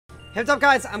What's up,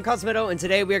 guys? I'm Cosmitto, and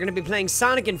today we are going to be playing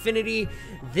Sonic Infinity.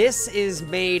 This is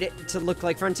made to look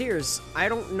like Frontiers. I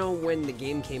don't know when the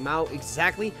game came out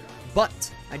exactly,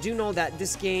 but I do know that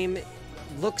this game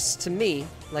looks to me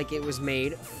like it was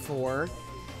made for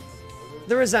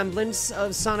the resemblance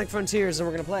of Sonic Frontiers, and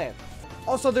we're going to play it.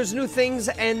 Also, there's new things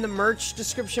in the merch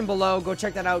description below. Go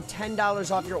check that out.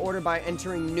 $10 off your order by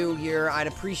entering New Year. I'd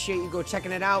appreciate you go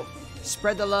checking it out.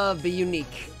 Spread the love. Be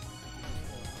unique.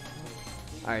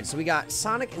 Alright, so we got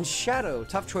Sonic and Shadow.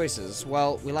 Tough choices.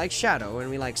 Well, we like Shadow and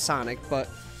we like Sonic, but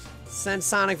since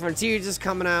Sonic Frontiers is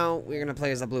coming out, we're gonna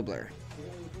play as a Blue Blur.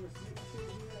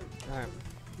 Alright.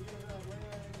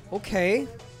 Okay.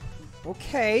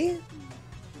 Okay.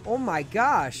 Oh my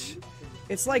gosh.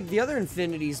 It's like the other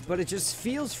Infinities, but it just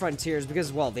feels Frontiers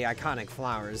because, well, the iconic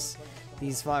flowers.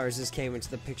 These flowers just came into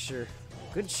the picture.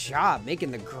 Good job making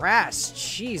the grass.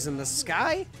 Jeez, in the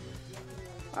sky?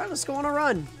 Alright, let's go on a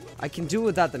run. I can do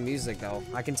without the music, though.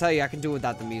 I can tell you, I can do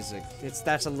without the music.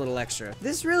 That's a little extra.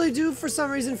 This really do, for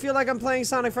some reason, feel like I'm playing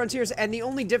Sonic Frontiers, and the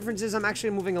only difference is I'm actually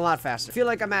moving a lot faster. I feel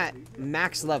like I'm at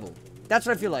max level. That's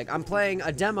what I feel like. I'm playing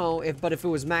a demo, but if it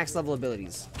was max level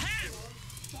abilities.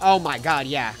 Oh my god,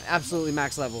 yeah. Absolutely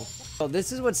max level. So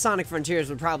this is what Sonic Frontiers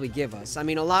would probably give us. I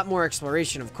mean, a lot more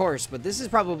exploration, of course, but this is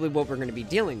probably what we're going to be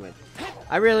dealing with.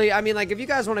 I mean, like, if you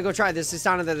guys want to go try this, it's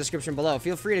down in the description below.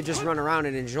 Feel free to just run around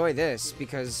and enjoy this,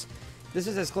 because this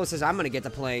is as close as I'm going to get to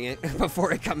playing it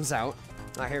before it comes out.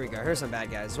 Ah, here we go. Here's some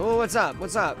bad guys. Oh, what's up?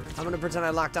 What's up? I'm going to pretend I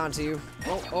locked onto you.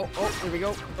 Oh, here we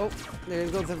go. Oh, there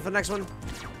we go for the next one.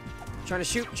 Trying to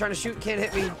shoot, can't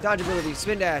hit me. Dodge ability,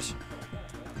 spin dash.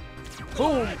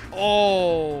 Boom.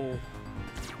 Oh.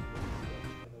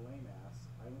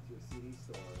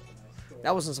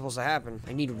 That wasn't supposed to happen.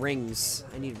 I need rings.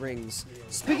 I need rings.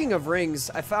 Speaking of rings,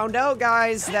 I found out,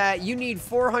 guys, that you need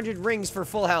 400 rings for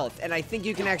full health, and I think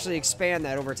you can actually expand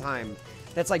that over time.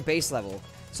 That's like base level.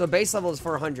 So base level is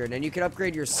 400, and you can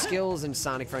upgrade your skills in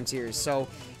Sonic Frontiers. So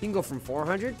you can go from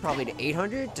 400 probably to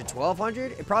 800 to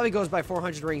 1200. It probably goes by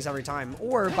 400 rings every time,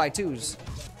 or by twos.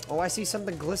 Oh, I see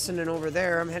something glistening over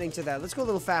there. I'm heading to that. Let's go a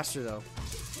little faster, though.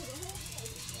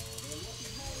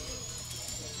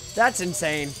 That's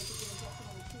insane.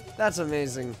 That's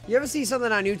amazing. You ever see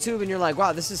something on YouTube and you're like,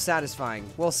 wow, this is satisfying?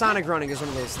 Well, Sonic running is one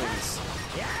of those things.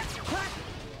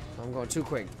 I'm going too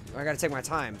quick. I gotta take my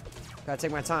time. Gotta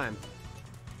take my time.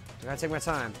 I gotta take my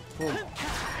time. Boom.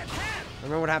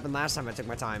 Remember what happened last time I took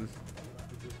my time.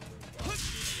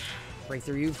 Break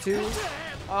through you too?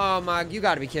 Oh my, you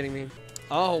gotta be kidding me.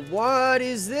 Oh, what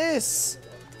is this?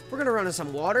 We're gonna run in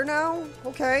some water now?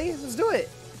 Okay, let's do it.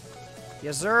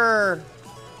 Yes, sir.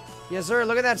 Yes, sir.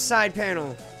 Look at that side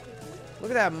panel. Look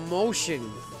at that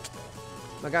motion.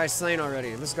 My guy's slain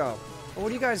already. Let's go. Oh, what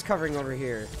are you guys covering over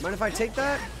here? Mind if I take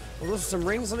that? Oh, those are some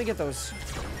rings. Let me get those.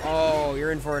 Oh,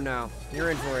 you're in for it now. You're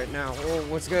in for it now. Oh,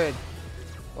 what's good?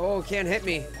 Oh, can't hit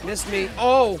me. Missed me.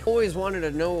 Oh, always wanted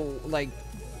to know, like,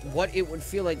 what it would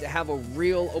feel like to have a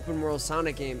real open world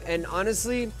Sonic game. And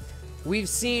honestly, we've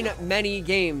seen many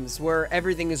games where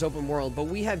everything is open world, but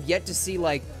we have yet to see,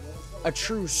 like, a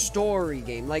true story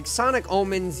game. Like Sonic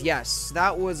Omens, yes,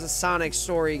 that was a Sonic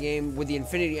story game with the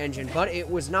Infinity Engine, but it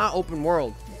was not open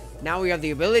world. Now we have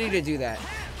the ability to do that.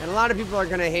 And a lot of people are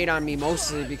gonna hate on me,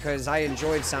 mostly because I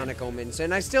enjoyed Sonic Omens,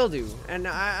 and I still do. And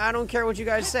I don't care what you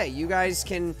guys say. You guys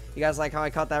like how I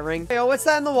caught that ring? Hey, oh, what's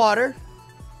that in the water?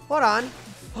 Hold on.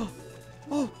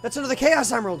 Oh, that's another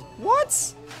Chaos Emerald.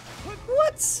 What?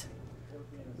 What?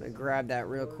 I'm gonna grab that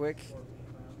real quick.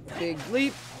 Big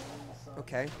leap.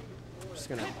 Okay. Just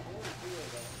gonna,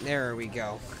 there we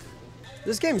go.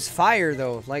 This game's fire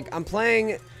though. Like, I'm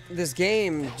playing this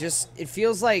game, just, it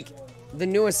feels like the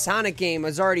newest Sonic game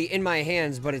is already in my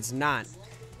hands, but it's not.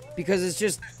 Because it's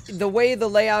just, the way the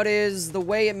layout is, the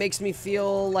way it makes me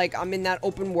feel like I'm in that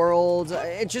open world,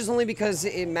 it's just only because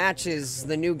it matches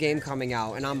the new game coming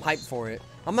out, and I'm hyped for it.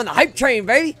 I'm on the hype train,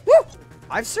 baby! Woo!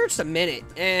 I've searched a minute,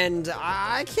 and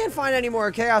I can't find any more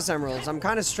Chaos Emeralds. I'm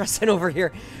kind of stressing over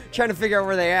here, trying to figure out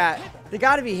where they're at. They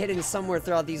gotta be hidden somewhere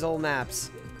throughout these old maps.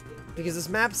 Because this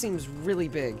map seems really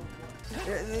big.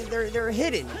 They're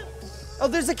hidden. Oh,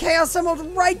 there's a Chaos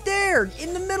Emerald right there,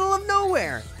 in the middle of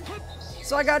nowhere.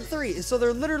 So I got 3. So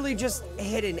they're literally just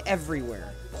hidden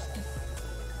everywhere.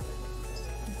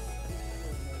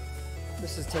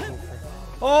 This is taking forever.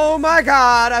 Oh my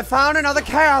god, I found another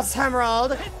Chaos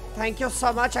Emerald. Thank you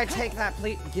so much. I take that,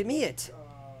 please. Give me it.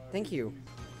 Thank you.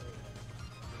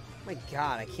 Oh my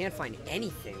god, I can't find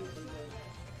anything.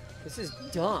 This is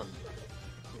dumb.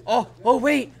 Oh,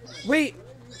 wait.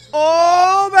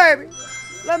 Oh, baby.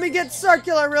 Let me get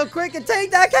circular real quick and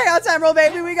take that Chaos Emerald,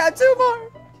 baby. We got 2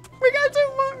 more.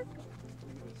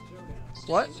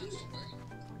 What?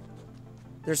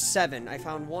 There's 7. I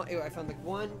found one. I found like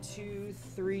 1, 2,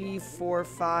 3, 4,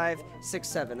 5, 6,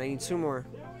 7. I need 2 more.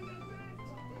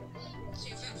 So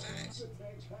you found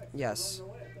 5. Yes.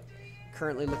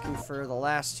 Currently looking for the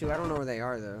last 2. I don't know where they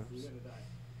are though.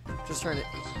 Just trying to.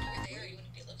 If you knew where they are, you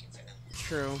wouldn't be looking for them.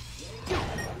 True.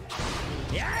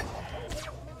 Yeah.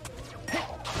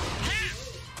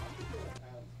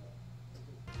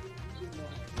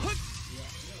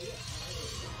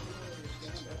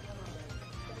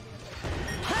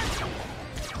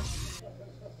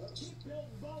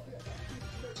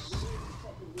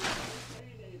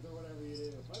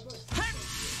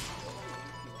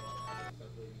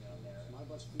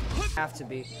 Have to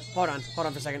be. Hold on for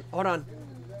a second. Hold on.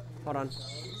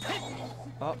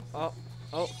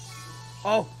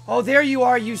 Oh, there you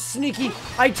are, you sneaky.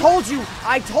 I told you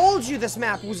this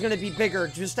map was gonna be bigger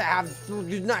just to have,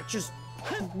 not just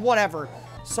whatever.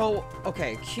 So,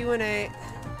 okay, Q&A.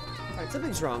 Alright,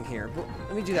 something's wrong here, but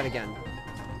let me do that again.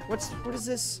 What is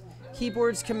this?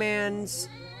 Keyboards, commands,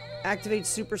 activate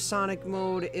supersonic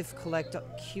mode if collect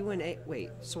Q&A.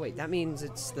 Wait, that means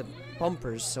it's the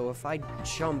bumpers, so if I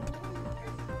jump.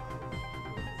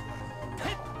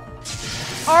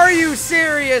 Are you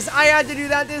serious? I had to do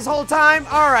that this whole time?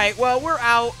 Alright, well, we're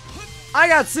out. I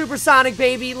got supersonic,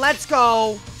 baby. Let's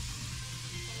go.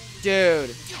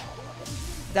 Dude.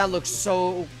 That looks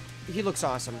so... He looks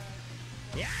awesome.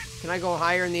 Can I go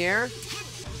higher in the air?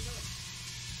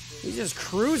 He's just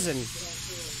cruising.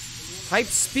 Hype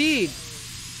speed.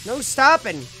 No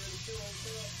stopping.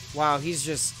 Wow, he's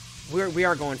just... We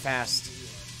are going fast.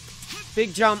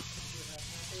 Big jump.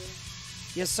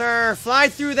 Yes, sir. Fly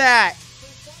through that.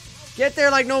 Get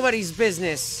there like nobody's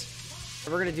business.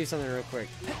 We're gonna do something real quick.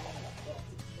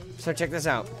 So check this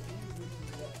out.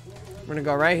 We're gonna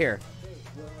go right here.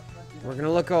 We're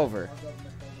gonna look over.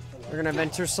 We're gonna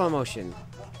enter slow motion.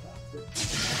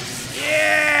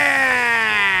 Yeah!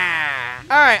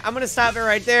 Alright, I'm gonna stop it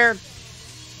right there.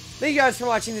 Thank you guys for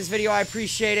watching this video. I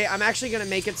appreciate it. I'm actually gonna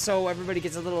make it so everybody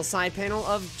gets a little side panel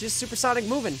of just supersonic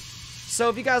moving. So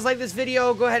if you guys like this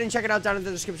video, go ahead and check it out down in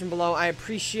the description below. I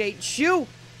appreciate you.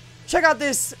 Check out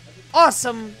this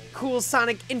awesome, cool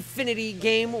Sonic Infinity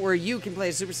game where you can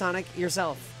play Supersonic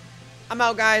yourself. I'm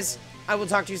out, guys. I will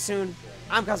talk to you soon.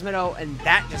 I'm Cosmitto, and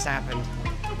that just happened.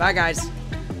 Bye, guys.